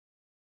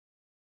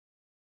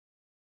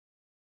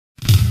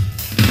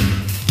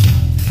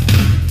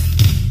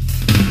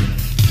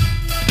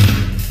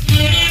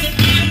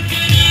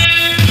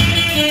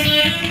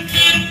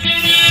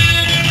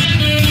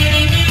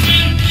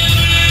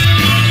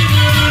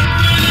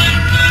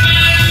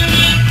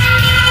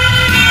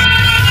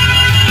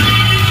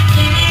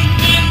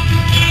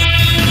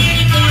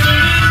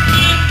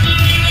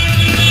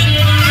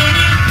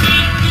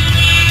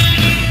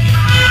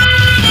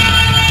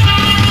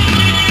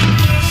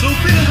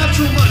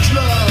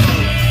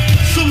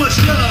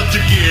to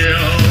give.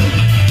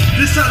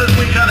 Decided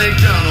we can't hang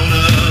down on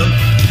earth.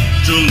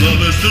 To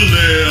love is to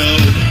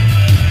live.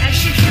 As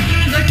she tripped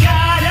through the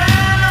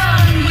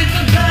garden with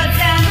the birds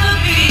and the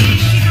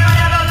bees, she cried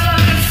out, "Oh,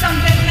 look at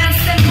something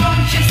missing.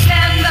 Won't you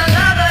send the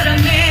lover to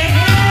me?"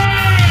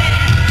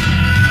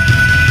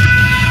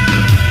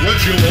 When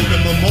she woke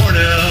in the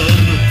morning,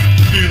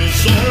 feeling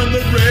sore in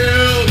the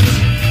ribs,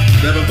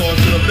 Devin thought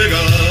to the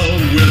figure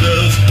with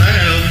his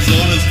hands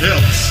on his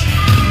hips.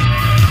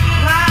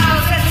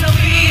 Wow, said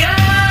Sophia,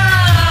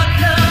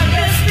 could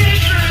this be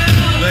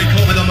true? They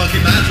call me the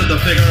monkey man, said the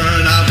figure,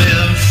 and I've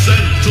been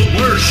sent to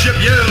worship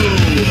you.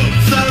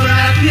 So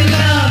wrap your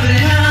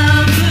loving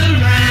arms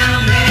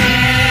around me,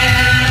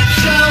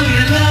 show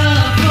your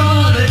love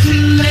for the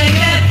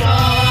two-legged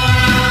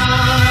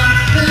fawn,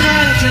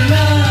 let your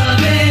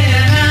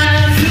loving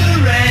arms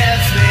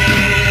caress me.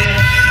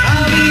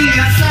 I'll be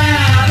a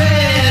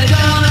savage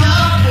on a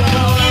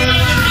board.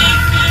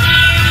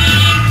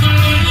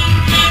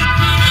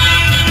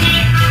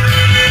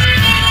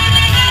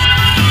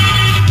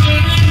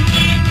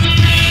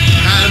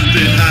 Hand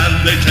in hand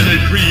they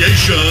tended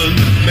creation,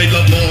 made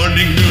love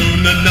morning,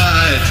 noon, and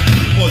night.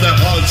 For their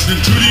hearts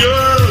into the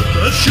earth,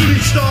 as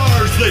shooting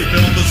stars they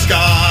filled the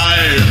sky.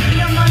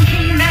 The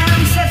monkey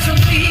man said,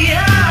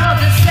 Sophia,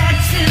 the sex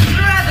is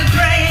rather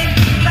great,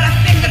 but I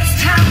think it's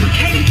time we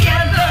came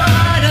together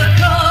to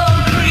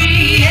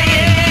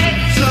co-create.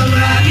 So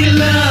wrap your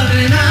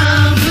loving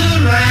arms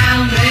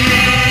around me,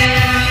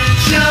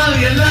 show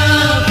your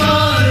love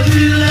for the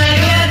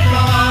two-legged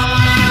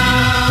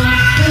fawn,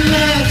 and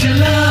let your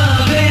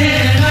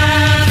loving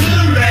arms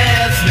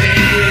caress me.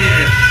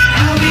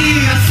 I'll be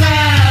a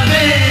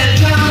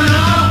savage on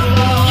a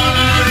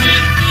board.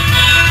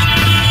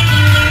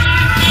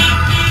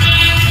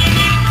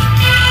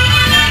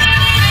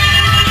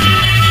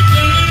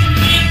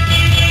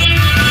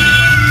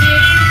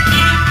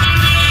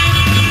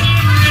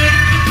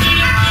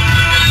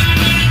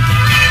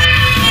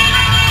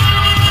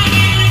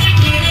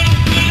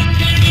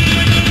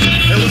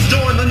 It was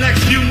during the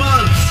next few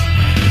months,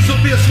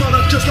 Sophia swelled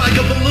up just like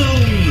a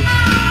balloon.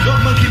 The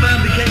monkey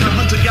man became a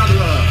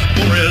hunter-gatherer.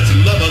 For his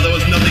lover there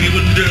was nothing he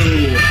wouldn't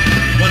do.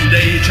 One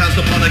day he chanced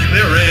upon a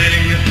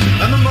clearing,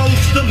 and the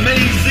most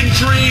amazing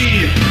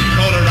tree.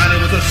 Caught around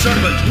it was a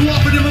serpent, who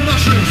offered him a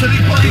mushroom, said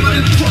he'd body let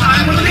him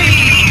try one of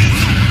these.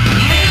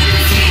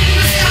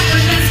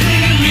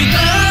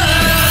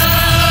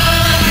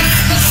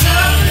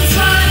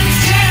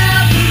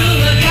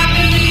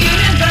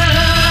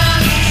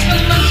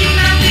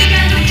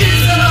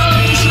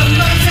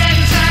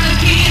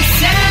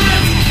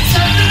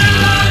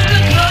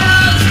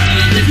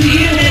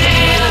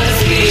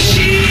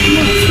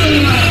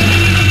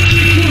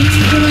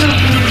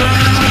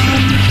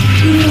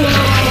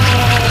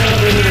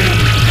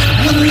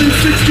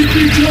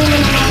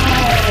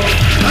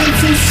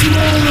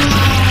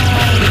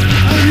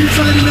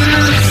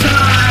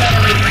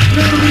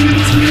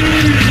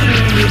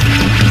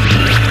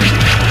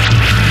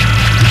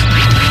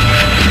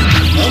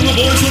 I'm the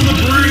voice on the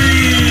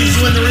breeze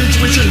when their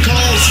intuition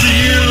calls to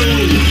you.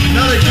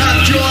 Now they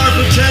capture our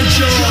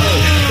potential,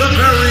 the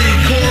very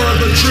core of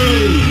the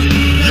truth.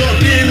 You're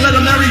being led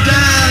a merry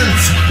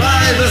dance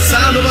by the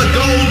sound of a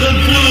golden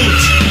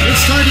flute.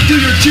 It's time to do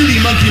your duty,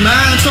 monkey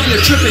man. Stop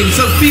your tripping,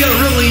 Sophia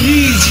really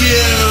needs you.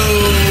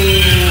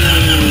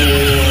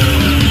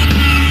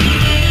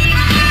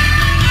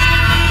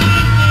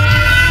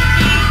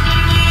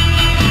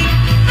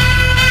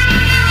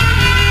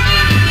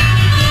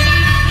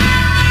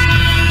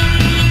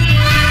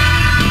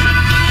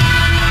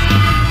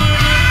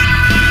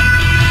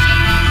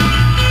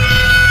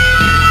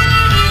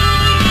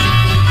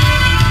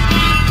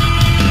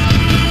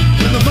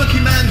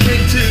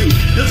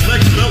 His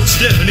legs felt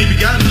stiff and he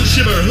began to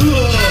shiver. He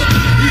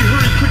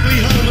hurried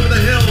quickly home over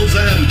the hills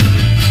and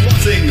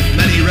crossing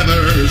many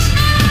rivers.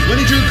 When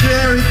he drew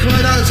clear, he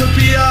cried out,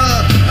 "Sophia,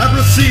 I've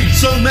received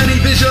so many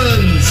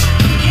visions."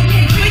 Can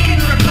you quick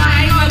and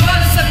reply? My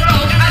words are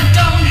broke, I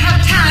don't have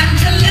time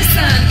to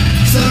listen.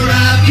 So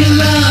wrap your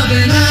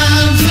loving